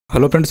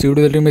Hello friends, ಈ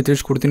ವಿಡಿಯೋದಲ್ಲಿ ನಿಮಗೆ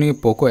ತಿಳಿಸ್ಕೊಡ್ತೀನಿ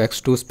ಪೋಕೋ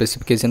X2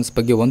 ಸ್ಪೆಸಿಫಿಕೇಷನ್ಸ್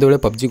ಬಗ್ಗೆ. ಒಂದು ವೇಳೆ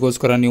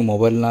ಪಬ್ಜಿಗೋಸ್ಕರ ನೀವು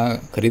ಮೊಬೈಲ್ನ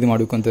ಖರೀದಿ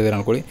ಮಾಡಬೇಕು ಅಂತ ಇದ್ದೀರಾ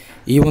ಅನ್ಕೊಳ್ಳಿ,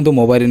 ಈ ಒಂದು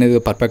ಮೊಬೈಲ್ ಏನಿದೆ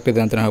ಪರ್ಫೆಕ್ಟ್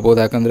ಇದೆ ಅಂತ ಹೇಳ್ಬೋದು.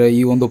 ಯಾಕಂದರೆ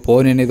ಈ ಒಂದು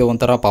ಫೋನ್ ಏನಿದೆ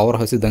ಒಂಥರ ಪವರ್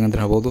ಹೌಸ್ ಇದ್ದಂಗೆ ಅಂತ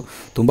ಹೇಳ್ಬೋದು.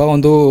 ತುಂಬ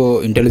ಒಂದು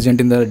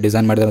ಇಂಟೆಲಿಜೆಂಟಿಂದ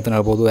ಡಿಸೈನ್ ಮಾಡಿದ್ದಾರೆ ಅಂತ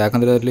ಹೇಳ್ಬೋದು.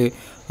 ಯಾಕಂದರೆ ಅದರಲ್ಲಿ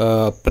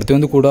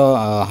ಪ್ರತಿಯೊಂದು ಕೂಡ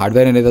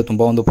ಹಾರ್ಡ್ವೇರ್ ಏನಿದೆ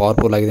ತುಂಬ ಒಂದು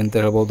ಪವರ್ಫುಲ್ ಆಗಿದೆ ಅಂತ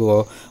ಹೇಳ್ಬೋದು.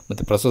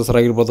 ಮತ್ತು ಪ್ರೊಸೆಸರ್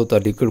ಆಗಿರ್ಬೋದು ಅಥವಾ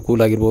ಲಿಕ್ವಿಡ್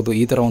ಕೂಲ್ ಆಗಿರ್ಬೋದು,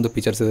 ಈ ಥರ ಒಂದು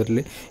ಫೀಚರ್ಸ್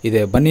ಇದರಲ್ಲಿ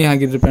ಇದೆ. ಬನ್ನಿ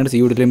ಹಾಗಿದ್ರೆ ಫ್ರೆಂಡ್ಸ್,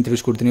 ಈ ವಿಡಿಯೋದಲ್ಲಿ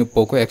ತಿಳಿಸ್ಕೊಡ್ತೀನಿ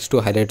ಪೋಕೋ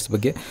X2 ಹೈಲೈಟ್ಸ್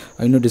ಬಗ್ಗೆ.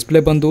 ಇನ್ನು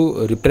ಡಿಸ್ಪ್ಲೇ ಬಂದು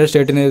ರಿಫ್ರೆಶ್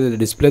ರೇಟ್ ಏನಿದೆ,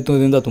 ಡಿಸ್ಪ್ಲೇ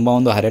ತುದಿಂದ ತುಂಬ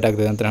ಒಂದು ಹೈಲೈಟ್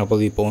ಆಗ್ತಿದೆ ಅಂತ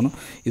ಹೇಳ್ಬೋದು. ಈ ಫೋನು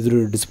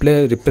ಇದ್ರ ಡಿಸ್ಪ್ಲೇ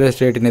ರಿಫ್ರೆಶ್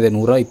ರೇಟ್ ಏನಿದೆ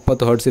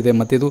 120 ಹರ್ಟ್ಸ್ ಇದೆ.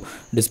 ಮತ್ತು ಇದು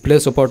ಡಿಸ್ಪ್ಲೇ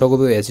ಸಪೋರ್ಟ್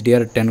ಆಗೋದು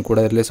HDR10 ಕೂಡ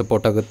ಇದರಲ್ಲಿ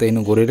ಸಪೋರ್ಟ್ ಆಗುತ್ತೆ.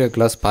 ಇನ್ನು ಗೊರಿಲ್ಲಾ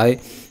ಗ್ಲಾಸ್ 5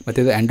 ಮತ್ತು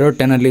ಇದು ಆಂಡ್ರಾಯ್ಡ್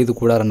 10 ಇದು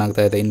ಕೂಡ ರನ್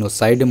ಆಗ್ತಾ ಇದೆ. ಇನ್ನು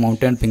side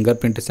mounted finger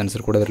print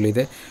sensor ಕೂಡ ಇದರಲ್ಲಿ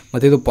ಇದೆ.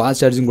 ಮತ್ತು ಇದು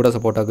ಫಾಸ್ಟ್ ಚಾರ್ಜಿಂಗ್ ಕೂಡ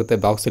ಸಪೋರ್ಟ್ ಆಗುತ್ತೆ.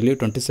 ಬಾಕ್ಸಲ್ಲಿ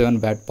 27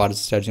 ವ್ಯಾಟ್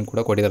ಫಾಸ್ಟ್ ಚಾರ್ಜಿಂಗ್ ಕೂಡ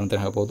ಕೊಟ್ಟಿದ್ದಾರೆ ಅಂತ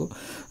ಹೇಳ್ಬೋದು.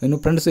 ಇನ್ನು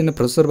ಫ್ರೆಂಡ್ಸ್, ಇನ್ನು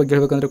ಪ್ರೊಸೆಸರ್ ಬಗ್ಗೆ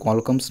ಹೇಳಬೇಕಂದ್ರೆ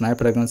Qualcomm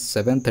Snapdragon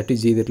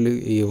 730G ಇದರಲ್ಲಿ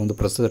ಈ ಒಂದು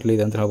ಪ್ರೊಸೆಸರ್ಲಿ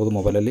ಇದೆ ಅಂತ ಹೇಳ್ಬೋದು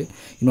ಮೊಬೈಲಲ್ಲಿ.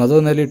 ಇನ್ನು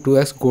ಅದರಲ್ಲಿ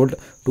 2x ಗೋಲ್ಡ್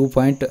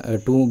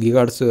 2.2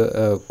 GHz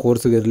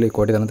ಕೋರ್ಸ್ ಇದರಲ್ಲಿ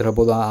ಕೊಟ್ಟಿದ್ದಾರೆ ಅಂತ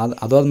ಹೇಳ್ಬೋದು.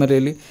 ಅದಾದಮೇಲೆ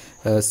ಇಲ್ಲಿ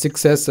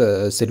 6s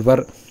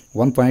ಸಿಲ್ವರ್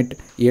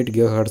 1.8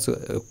 GHz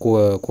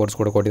ಕೋರ್ಸ್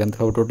ಕೂಡ ಕೊಟ್ಟಿದೆ ಅಂತ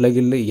ಹೇಳ್ಬೋದು. ಟೋಟಲಾಗಿ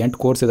ಇಲ್ಲಿ 8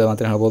 ಕೋರ್ಸ್ ಇದಾವೆ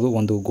ಅಂತ ಹೇಳ್ಬೋದು,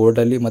 ಒಂದು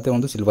ಗೋಲ್ಡಲ್ಲಿ ಮತ್ತು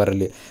ಒಂದು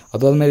ಸಿಲ್ವರಲ್ಲಿ.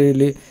 ಅದಾದಮೇಲೆ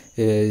ಇಲ್ಲಿ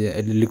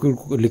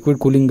ಲಿಕ್ವಿಡ್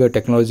ಕೂಲಿಂಗ್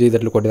ಟೆಕ್ನಾಲಜಿ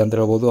ಇದರಲ್ಲಿ ಕೊಟ್ಟಿದೆ ಅಂತ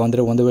ಹೇಳ್ಬೋದು.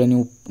 ಅಂದರೆ ಒಂದು ವೇಳೆ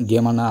ನೀವು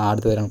ಗೇಮನ್ನು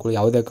ಆಡ್ತಿದ್ದಾರೆ ಅಂದ್ಕೊಳ್ಳಿ,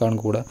 ಯಾವುದೇ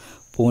ಕಾರಣಕ್ಕೂ ಕೂಡ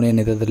ಫೋನ್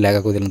ಏನಿದೆ ಅದ್ರಲ್ಲಿ ಲ್ಯಾಗ್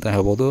ಆಗೋದಿಲ್ಲ ಅಂತ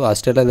ಹೇಳ್ಬೋದು.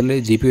 ಅಷ್ಟೇ ಅಲ್ಲ, ಅದರಲ್ಲಿ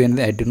GPU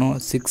ಏನಿದೆ Adreno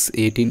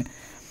 618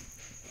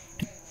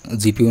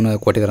 GPUನ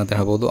ಕೊಟ್ಟಿದ್ದಾರೆ ಅಂತ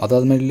ಹೇಳ್ಬೋದು.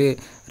 ಅದಾದಮೇಲೆ ಇಲ್ಲಿ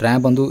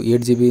ರ್ಯಾಮ್ ಬಂದು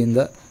 8GB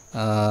ಇಂದ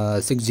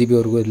 6GB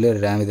ವರೆಗೂ ಇಲ್ಲಿ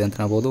ರ್ಯಾಮ್ ಇದೆ ಅಂತ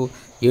ಹೇಳ್ಬೋದು.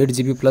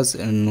 8GB ಪ್ಲಸ್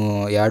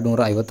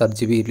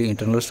 256GB ಇಲ್ಲಿ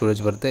ಇಂಟರ್ನಲ್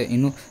ಸ್ಟೋರೇಜ್ ಬರುತ್ತೆ.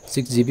 ಇನ್ನು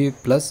 6GB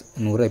ಪ್ಲಸ್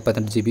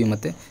 128GB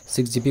ಮತ್ತು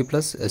 6GB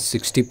ಪ್ಲಸ್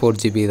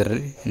 64GB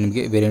ಇದರಲ್ಲಿ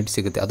ನಿಮಗೆ ವೇರಿಯಂಟ್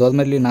ಸಿಗುತ್ತೆ.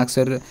 ಅದಾದಮೇಲೆ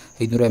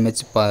 4500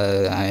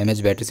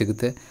 mAh ಬ್ಯಾಟ್ರಿ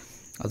ಸಿಗುತ್ತೆ.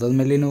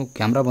 ಅದಾದಮೇಲೆ ನೀವು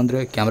ಕ್ಯಾಮ್ರಾ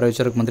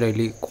ವಿಚಾರಕ್ಕೆ ಬಂದರೆ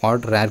ಇಲ್ಲಿ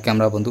ಕ್ವಾಡ್ ರ್ಯಾರ್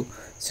ಕ್ಯಾಮ್ರಾ ಬಂದು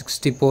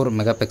 64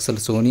 ಮೆಗಾಪಿಕ್ಸೆಲ್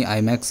ಸೋನಿ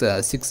IMAX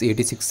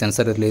 686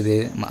 ಸೆನ್ಸರ್ ಇರಲಿದೆ.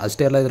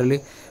 ಅಷ್ಟೇ ಅಲ್ಲ, ಇದರಲ್ಲಿ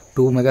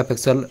 2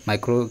 megapixel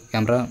micro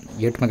camera,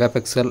 8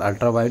 megapixel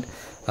ultra wide,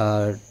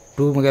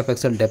 2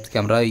 megapixel depth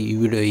camera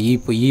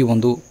ಈ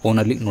ಒಂದು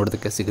ಫೋನಲ್ಲಿ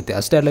ನೋಡೋದಕ್ಕೆ ಸಿಗುತ್ತೆ.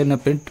 ಅಷ್ಟೇ ಅಲ್ಲ, ಇನ್ನು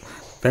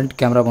ಫ್ರಂಟ್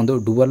ಕ್ಯಾಮ್ರಾ ಬಂದು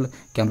ಡುವಲ್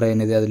ಕ್ಯಾಮ್ರಾ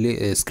ಏನಿದೆ ಅದರಲ್ಲಿ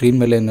ಸ್ಕ್ರೀನ್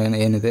ಮೇಲೆ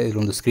ಏನಿದೆ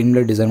ಇದೊಂದು ಸ್ಕ್ರೀನ್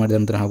ಮೇಲೆ ಡಿಸೈನ್ ಮಾಡಿದೆ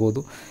ಅಂತ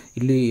ಹೇಳ್ಬೋದು.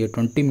 ಇಲ್ಲಿ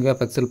 20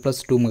 ಮೆಗಾಪಿಕ್ಸೆಲ್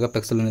ಪ್ಲಸ್ 2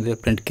 ಮೆಗಾಪಿಕ್ಸೆಲ್ ಏನಿದೆ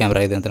ಫ್ರಂಟ್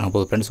ಕ್ಯಾಮ್ರಾ ಇದೆ ಅಂತ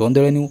ಹೇಳ್ಬೋದು. ಫ್ರೆಂಡ್ಸ್, ಒಂದು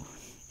ವೇಳೆ ನೀವು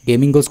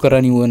ಗೇಮಿಂಗೋಸ್ಕರ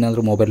ನೀವು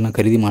ಏನಾದರೂ ಮೊಬೈಲ್ನ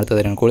ಖರೀದಿ ಮಾಡ್ತಾ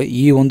ಇದ್ದಾರೆ ಅಂದ್ಕೊಳ್ಳಿ,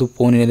 ಈ ಒಂದು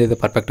ಫೋನ್ ಏನಿದೆ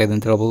ಪರ್ಫೆಕ್ಟ್ ಆಗಿದೆ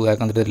ಅಂತ ಹೇಳ್ಬೋದು.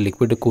 ಯಾಕಂದರೆ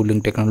ಲಿಕ್ವಿಡ್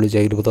ಕೂಲಿಂಗ್ ಟೆಕ್ನಾಲಜಿ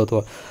ಆಗಿರ್ಬೋದು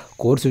ಅಥವಾ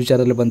ಕೋರ್ಸ್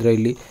ವಿಚಾರದಲ್ಲಿ ಬಂದರೆ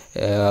ಇಲ್ಲಿ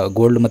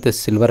ಗೋಲ್ಡ್ ಮತ್ತು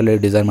ಸಿಲ್ವರಲ್ಲಿ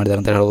ಡಿಸೈನ್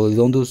ಮಾಡಿದ್ದಾರೆ ಅಂತ ಹೇಳ್ಬೋದು.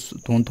 ಇದೊಂದು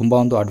ತುಂಬ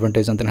ಒಂದು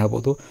ಅಡ್ವಾಂಟೇಜ್ ಅಂತಲೇ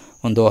ಹೇಳ್ಬೋದು.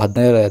 ಒಂದು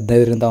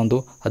 15ರಿಂದ ಒಂದು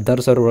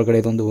 16,000 ಒಳಗಡೆ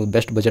ಇದೊಂದು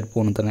ಬೆಸ್ಟ್ ಬಜೆಟ್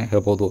ಫೋನ್ ಅಂತಲೇ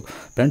ಹೇಳ್ಬೋದು.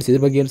 ಫ್ರೆಂಡ್ಸ್,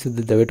 ಇದ್ರ ಬಗ್ಗೆ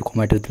ಅನಿಸಿದ್ದು ದಯವಿಟ್ಟು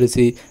ಕಾಮೆಂಟ್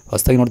ತಿಳಿಸಿ.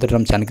 ಹೊಸದಾಗಿ ನೋಡ್ತಾರೆ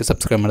ನಮ್ಮ ಚಾನಲ್ಗೆ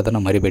ಸಬ್ಸ್ಕ್ರೈಬ್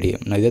ಮಾಡೋದನ್ನು ಮರಿಬೇಡಿ.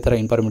 ನಾವು ಇದೇ ಥರ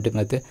ಇನ್ಫಾರ್ಮೇಟಿವ್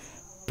ಮತ್ತು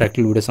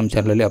ಪ್ರಾಕ್ಟಿಕಲ್ ವೀಡಿಯೋಸ್ ನಮ್ಮ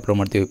ಚಾನಲಲ್ಲಿ ಅಪ್ಲೋಡ್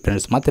ಮಾಡ್ತೀವಿ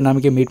ಫ್ರೆಂಡ್ಸ್. ಮತ್ತೆ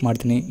ನಮಗೆ ಮೀಟ್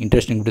ಮಾಡ್ತೀನಿ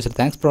interesting videos.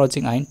 Thanks for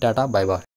watching and Tata, bye bye.